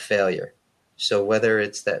of failure. So whether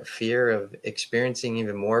it's that fear of experiencing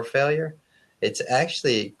even more failure, it's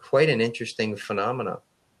actually quite an interesting phenomenon.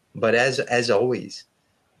 But as always,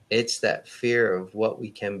 it's that fear of what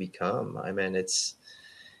we can become. I mean, it's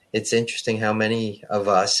interesting how many of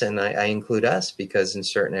us, and I include us, because in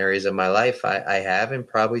certain areas of my life, I have and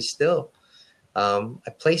probably still,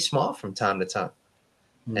 I play small from time to time.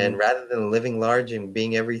 Mm-hmm. And rather than living large and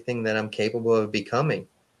being everything that I'm capable of becoming,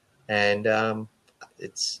 and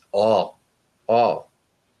it's all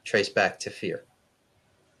traced back to fear.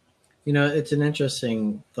 You know, it's an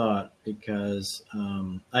interesting thought because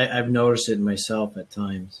I've noticed it myself at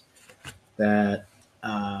times that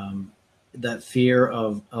that fear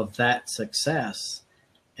of that success,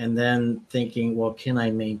 and then thinking, well, can I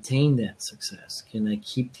maintain that success? Can I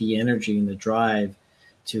keep the energy and the drive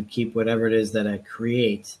to keep whatever it is that I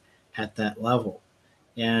create at that level?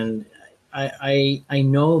 And I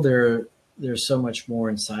know there's so much more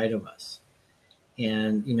inside of us.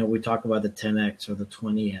 And, you know, we talk about the 10X or the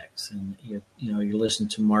 20X, and, you listen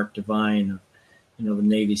to Mark Devine, you know, the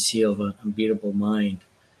Navy SEAL of An Unbeatable Mind,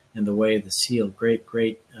 and The Way of the SEAL, great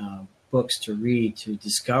books to read to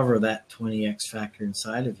discover that 20X factor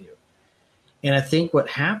inside of you. And I think what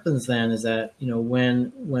happens then is that, you know,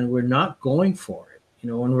 when we're not going for it,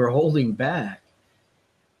 you know, when we're holding back,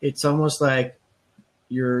 it's almost like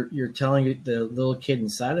you're telling the little kid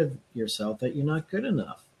inside of yourself that you're not good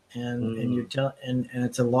enough. And you're and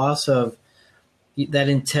it's a loss of that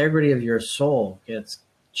integrity of your soul gets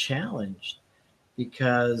challenged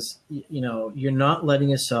because, you know, you're not letting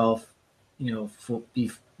yourself, you know,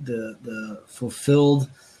 be the fulfilled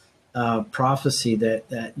prophecy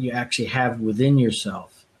that you actually have within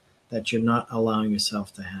yourself, that you're not allowing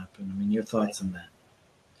yourself to happen. I mean, your thoughts on that?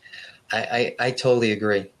 I totally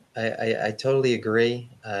agree. I totally agree.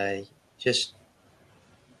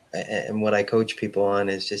 And what I coach people on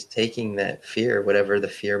is just taking that fear, whatever the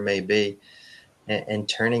fear may be, and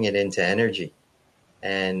turning it into energy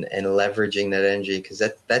and leveraging that energy, because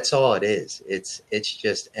that's all it is. It's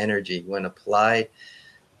just energy. When applied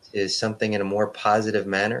to something in a more positive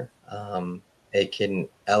manner, it can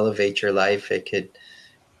elevate your life. It could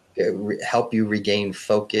help you regain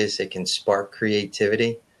focus. It can spark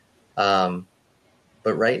creativity. But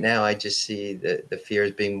right now, I just see the fear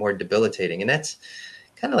as being more debilitating, and that's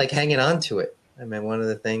kind of like hanging on to it. I mean, one of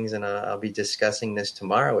the things, and I'll be discussing this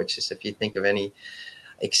tomorrow, which is if you think of any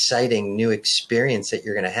exciting new experience that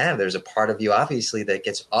you're going to have, there's a part of you obviously that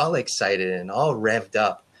gets all excited and all revved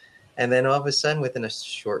up. And then all of a sudden, within a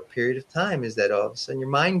short period of time, is that all of a sudden your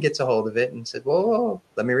mind gets a hold of it and said, whoa,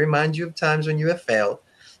 let me remind you of times when you have failed.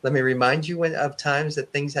 Let me remind you of times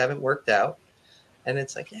that things haven't worked out. And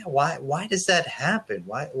it's like, yeah, why does that happen?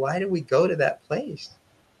 Why do we go to that place?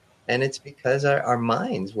 And it's because our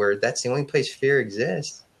minds, where that's the only place fear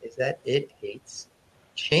exists, is that it hates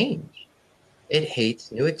change. It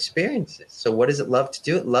hates new experiences. So what does it love to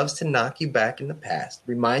do? It loves to knock you back in the past,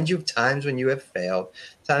 remind you of times when you have failed,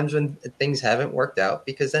 times when things haven't worked out,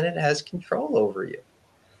 because then it has control over you.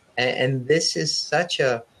 And this is such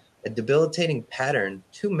a debilitating pattern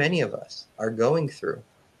too many of us are going through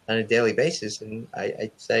on a daily basis. And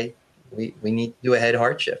I'd say we need to do a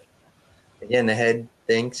head-heart shift. Again, the head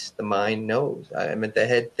thinks, the mind knows. I mean, the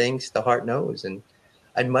head thinks, the heart knows. And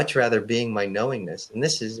I'd much rather being my knowingness. And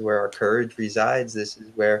this is where our courage resides. This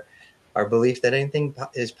is where our belief that anything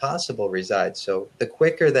is possible resides. So the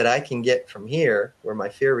quicker that I can get from here, where my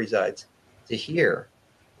fear resides, to here,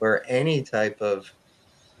 where any type of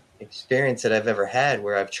experience that I've ever had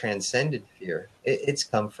where I've transcended fear, it's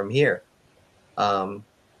come from here. But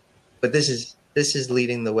this is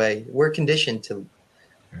leading the way. We're conditioned to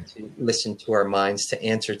listen to our minds, to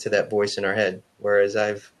answer to that voice in our head, whereas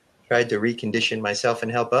I've tried to recondition myself and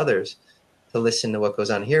help others to listen to what goes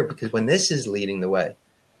on here, because when this is leading the way,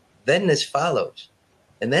 then this follows,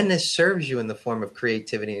 and then this serves you in the form of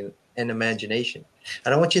creativity and imagination. I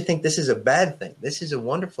don't want you to think this is a bad thing. This is a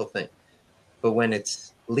wonderful thing. But when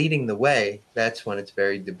it's leading the way, that's when it's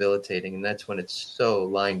very debilitating, and that's when it's so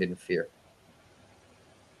lined in fear.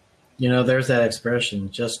 You know, there's that expression,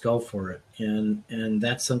 just go for it. And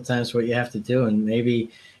that's sometimes what you have to do. And maybe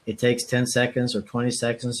it takes 10 seconds or 20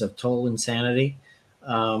 seconds of total insanity.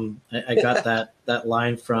 I got that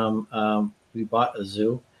line from We Bought a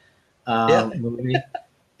Zoo movie.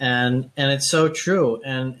 And it's so true.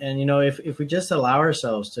 And you know, if we just allow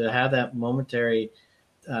ourselves to have that momentary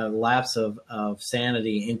lapse of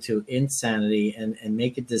sanity into insanity and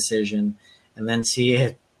make a decision and then see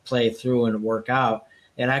it play through and work out,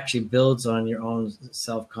 it actually builds on your own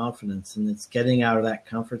self-confidence, and it's getting out of that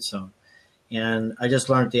comfort zone. And I just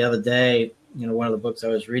learned the other day, you know, one of the books I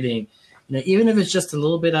was reading, you know, even if it's just a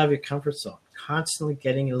little bit out of your comfort zone, constantly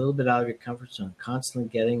getting a little bit out of your comfort zone, constantly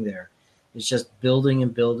getting there, it's just building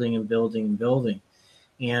and building and building and building.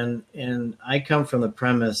 And I come from the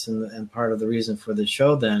premise, and part of the reason for the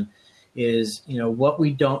show then is, you know, what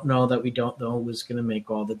we don't know that we don't know is going to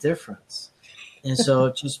make all the difference. And so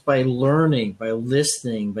just by learning, by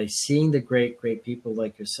listening, by seeing the great people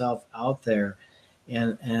like yourself out there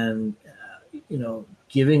and you know,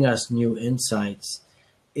 giving us new insights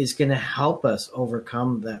is going to help us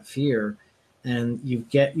overcome that fear. And you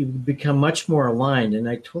become much more aligned. And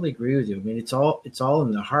I totally agree with you. I mean, it's all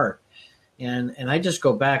in the heart. And I just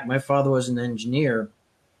go back. My father was an engineer,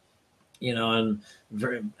 you know, and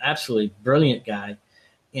absolutely brilliant guy.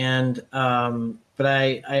 And, but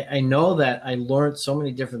I know that I learned so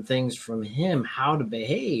many different things from him, how to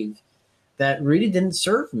behave, that really didn't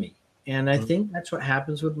serve me. And I think that's what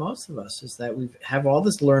happens with most of us, is that we have all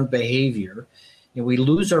this learned behavior. You know, we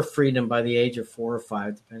lose our freedom by the age of 4 or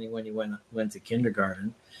 5, depending when you went to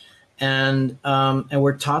kindergarten. And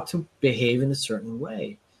we're taught to behave in a certain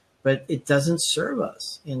way, but it doesn't serve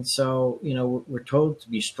us. And so, you know, we're told to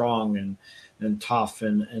be strong and tough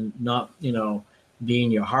and not, you know, be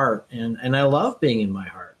in your heart. And I love being in my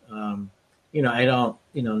heart. You know, I don't,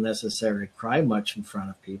 you know, necessarily cry much in front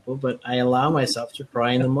of people, but I allow myself to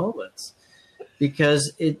cry in the moments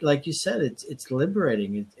because it, like you said, it's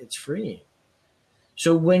liberating. It's freeing.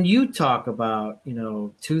 So when you talk about, you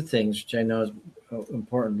know, two things, which I know is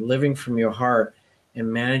important, living from your heart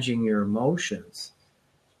and managing your emotions,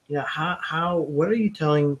 you know, what are you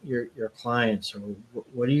telling your clients, or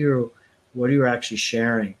what are you actually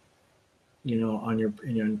sharing, you know, on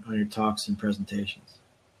your talks and presentations?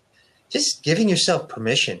 Just giving yourself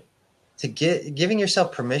permission giving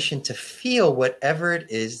yourself permission to feel whatever it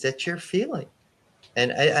is that you're feeling.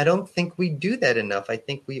 And I don't think we do that enough. I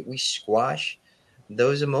think we squash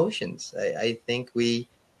those emotions. I think we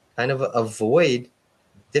kind of avoid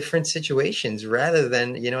different situations rather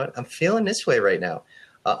than, you know what, I'm feeling this way right now.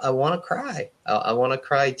 I want to cry. I want to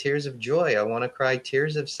cry tears of joy. I want to cry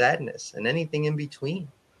tears of sadness and anything in between.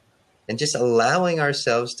 And just allowing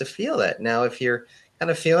ourselves to feel that. Now, if you're kind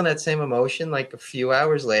of feeling that same emotion like a few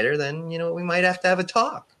hours later, then, you know, we might have to have a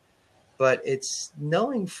talk. But it's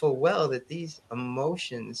knowing full well that these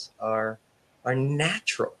emotions are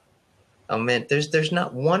natural. I mean, there's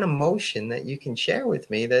not one emotion that you can share with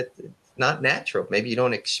me that's not natural. Maybe you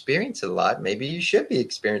don't experience it a lot. Maybe you should be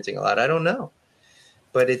experiencing a lot. I don't know.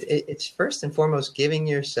 But it's first and foremost giving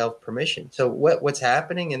yourself permission. So what's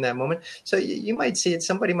happening in that moment? So you might see it.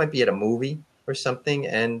 Somebody might be at a movie or something,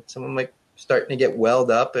 and someone might starting to get welled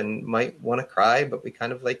up and might want to cry, but we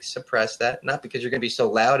kind of like suppress that. Not because you're going to be so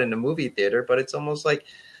loud in the movie theater, but it's almost like,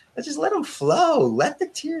 let's just let them flow. Let the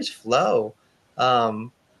tears flow,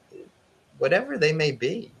 whatever they may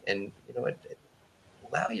be. And, you know,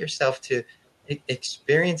 allow yourself to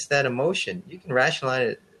experience that emotion. You can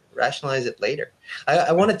rationalize it later.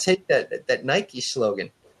 I want to take that Nike slogan,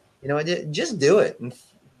 you know, just do it and ...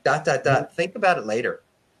 Think about it later.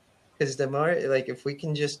 Because the more, like, if we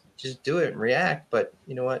can just do it and react, but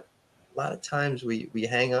you know what? A lot of times we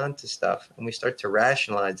hang on to stuff and we start to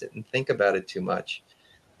rationalize it and think about it too much.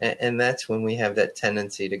 And that's when we have that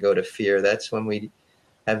tendency to go to fear. That's when we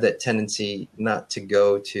have that tendency not to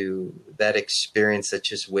go to that experience that's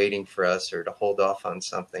just waiting for us, or to hold off on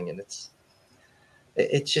something. And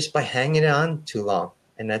it's just by hanging on too long.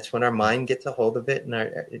 And that's when our mind gets a hold of it,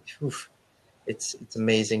 and it's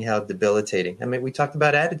amazing how debilitating. I mean, we talked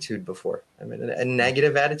about attitude before. I mean, a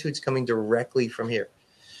negative attitude is coming directly from here.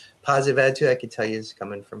 Positive attitude, I could tell you, is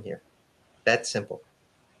coming from here. That's simple.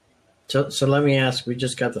 So let me ask, we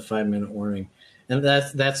just got the 5-minute warning. And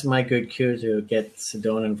that's my good cue to get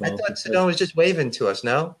Sedona involved. I thought Sedona was just waving to us,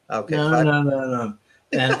 no? Okay. No.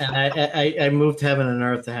 And I moved heaven and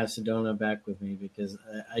earth to have Sedona back with me, because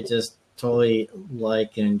I just totally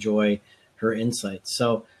like and enjoy her insights.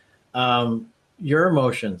 So your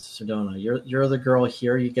emotions, Sedona, you're the girl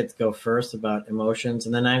here. You get to go first about emotions,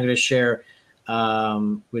 and then I'm going to share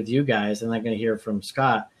with you guys, and I'm going to hear from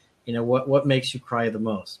Scott, you know, what makes you cry the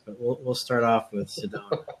most. But we'll start off with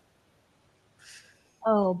Sedona.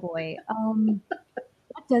 Oh boy.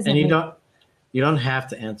 What doesn't and you don't have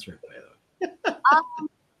to answer it, by the way.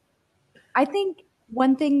 I think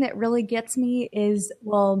one thing that really gets me is,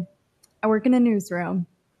 well, I work in a newsroom,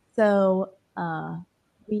 so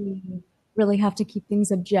we really have to keep things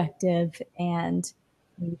objective, and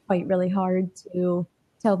we fight really hard to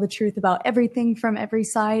tell the truth about everything from every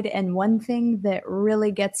side. And one thing that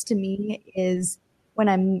really gets to me is when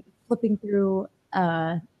I'm flipping through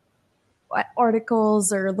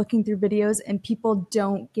articles or looking through videos, and people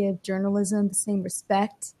don't give journalism the same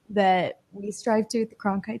respect that we strive to at the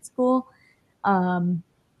Cronkite School.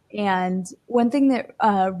 And one thing that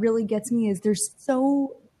really gets me is there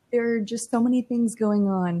are just so many things going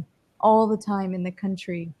on all the time in the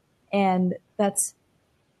country, and that's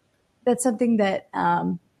something that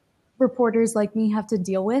reporters like me have to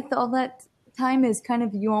deal with all that time. Is kind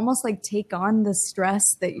of, you almost like take on the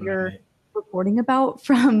stress that you're reporting about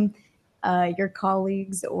from your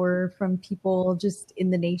colleagues or from people just in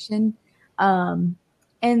the nation. And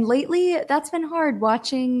lately, that's been hard,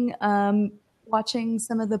 watching some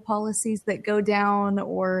of the policies that go down,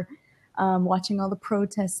 or watching all the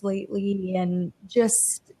protests lately, and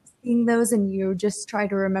just seeing those, and you just try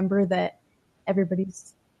to remember that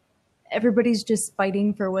everybody's just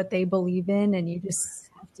fighting for what they believe in, and you just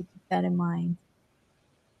have to keep that in mind.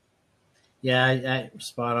 Yeah, I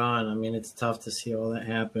spot on. I mean, it's tough to see all that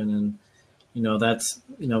happen, and you know, that's,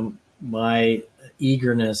 you know, my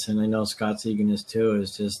eagerness, and I know Scott's eagerness too,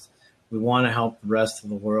 is just we want to help the rest of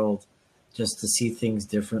the world just to see things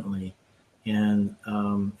differently. And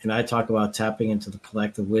I talk about tapping into the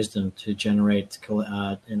collective wisdom to generate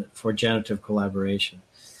for generative collaboration.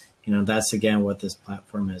 You know, that's again what this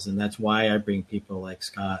platform is, and that's why I bring people like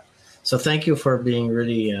Scott. So thank you for being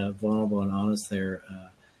really vulnerable and honest there,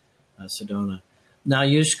 Sedona. Now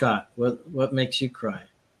you, Scott, what makes you cry?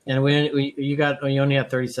 And you only have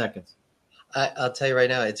 30 seconds. I'll tell you right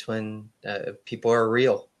now, it's when people are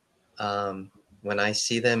real. When I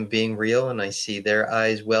see them being real, and I see their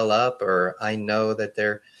eyes well up, or I know that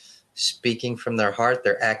they're speaking from their heart,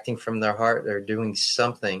 they're acting from their heart, they're doing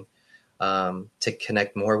something to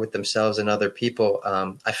connect more with themselves and other people.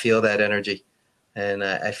 I feel that energy, and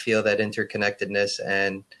I feel that interconnectedness,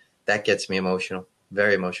 and that gets me emotional,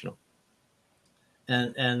 very emotional.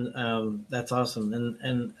 And that's awesome.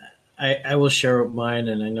 And I will share mine,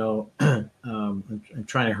 and I know I'm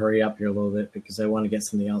trying to hurry up here a little bit because I want to get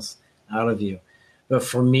something else out of you. But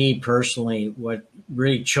for me personally, what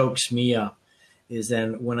really chokes me up is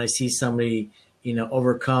then when I see somebody, you know,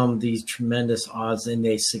 overcome these tremendous odds and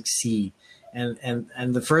they succeed. And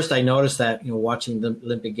the first I noticed that, you know, watching the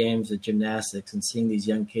Olympic Games, the gymnastics, and seeing these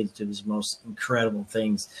young kids do these most incredible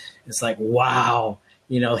things, it's like, wow,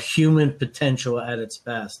 you know, human potential at its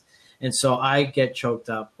best. And so I get choked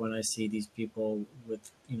up when I see these people with,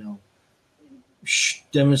 you know,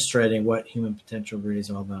 demonstrating what human potential really is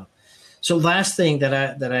all about. So last thing that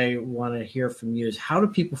I want to hear from you is, how do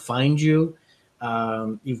people find you?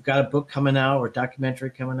 You've got a book coming out, or a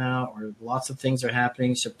documentary coming out, or lots of things are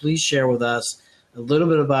happening. So please share with us a little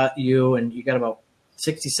bit about you. And you got about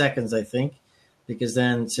 60 seconds, I think, because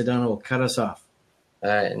then Sedona will cut us off. All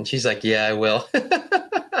right. And she's like, yeah, I will.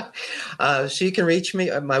 So you can reach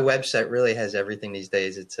me. My website really has everything these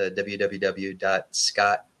days. It's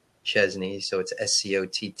www.scottchesney. So it's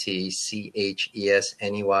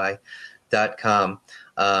SCOTTCHESNEY.com.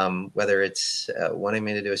 Whether it's wanting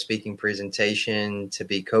me to do a speaking presentation, to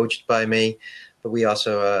be coached by me, but we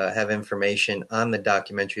also have information on the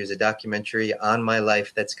documentary. There's a documentary on my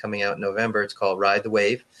life that's coming out in November. It's called Ride the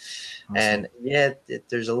Wave. Awesome. And yeah,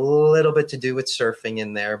 there's a little bit to do with surfing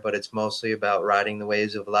in there, but it's mostly about riding the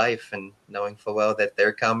waves of life and knowing full well that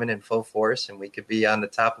they're coming in full force, and we could be on the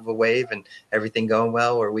top of a wave and everything going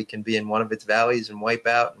well, or we can be in one of its valleys and wipe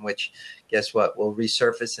out, in which, guess what, we'll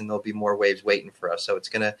resurface and there'll be more waves waiting for us. So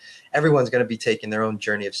everyone's going to be taking their own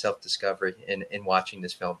journey of self-discovery in watching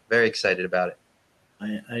this film. Very excited about it.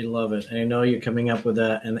 I love it. I know you're coming up with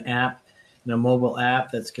an app, a mobile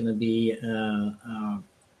app that's going to be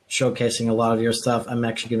showcasing a lot of your stuff. I'm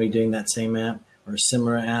actually going to be doing that same app or a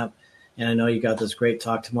similar app. And I know you got this great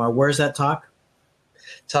talk tomorrow. Where's that talk?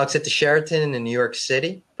 Talk's at the Sheraton in New York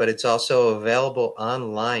City, but it's also available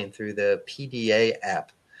online through the PDA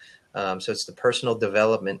app. So it's the personal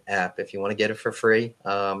development app. If you want to get it for free,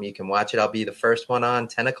 you can watch it. I'll be the first one on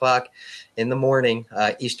 10 o'clock in the morning,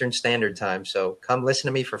 Eastern Standard Time. So come listen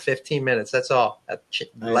to me for 15 minutes. That's all.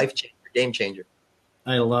 Life changer, game changer.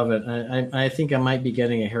 I love it. I think I might be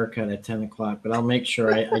getting a haircut at 10 o'clock, but I'll make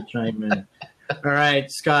sure I chime in. All right,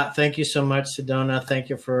 Scott, thank you so much. Sedona, thank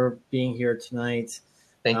you for being here tonight.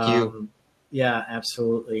 Thank you. Yeah,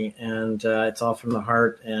 absolutely. And it's all from the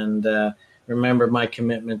heart. And remember my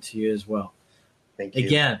commitment to you as well. Thank you.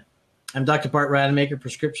 Again, I'm Dr. Bart Rademaker,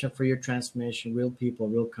 prescription for your transformation, real people,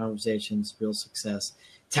 real conversations, real success.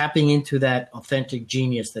 Tapping into that authentic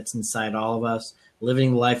genius that's inside all of us,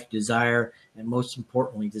 living the life you desire, and most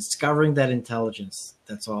importantly, discovering that intelligence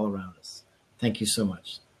that's all around us. Thank you so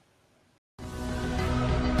much.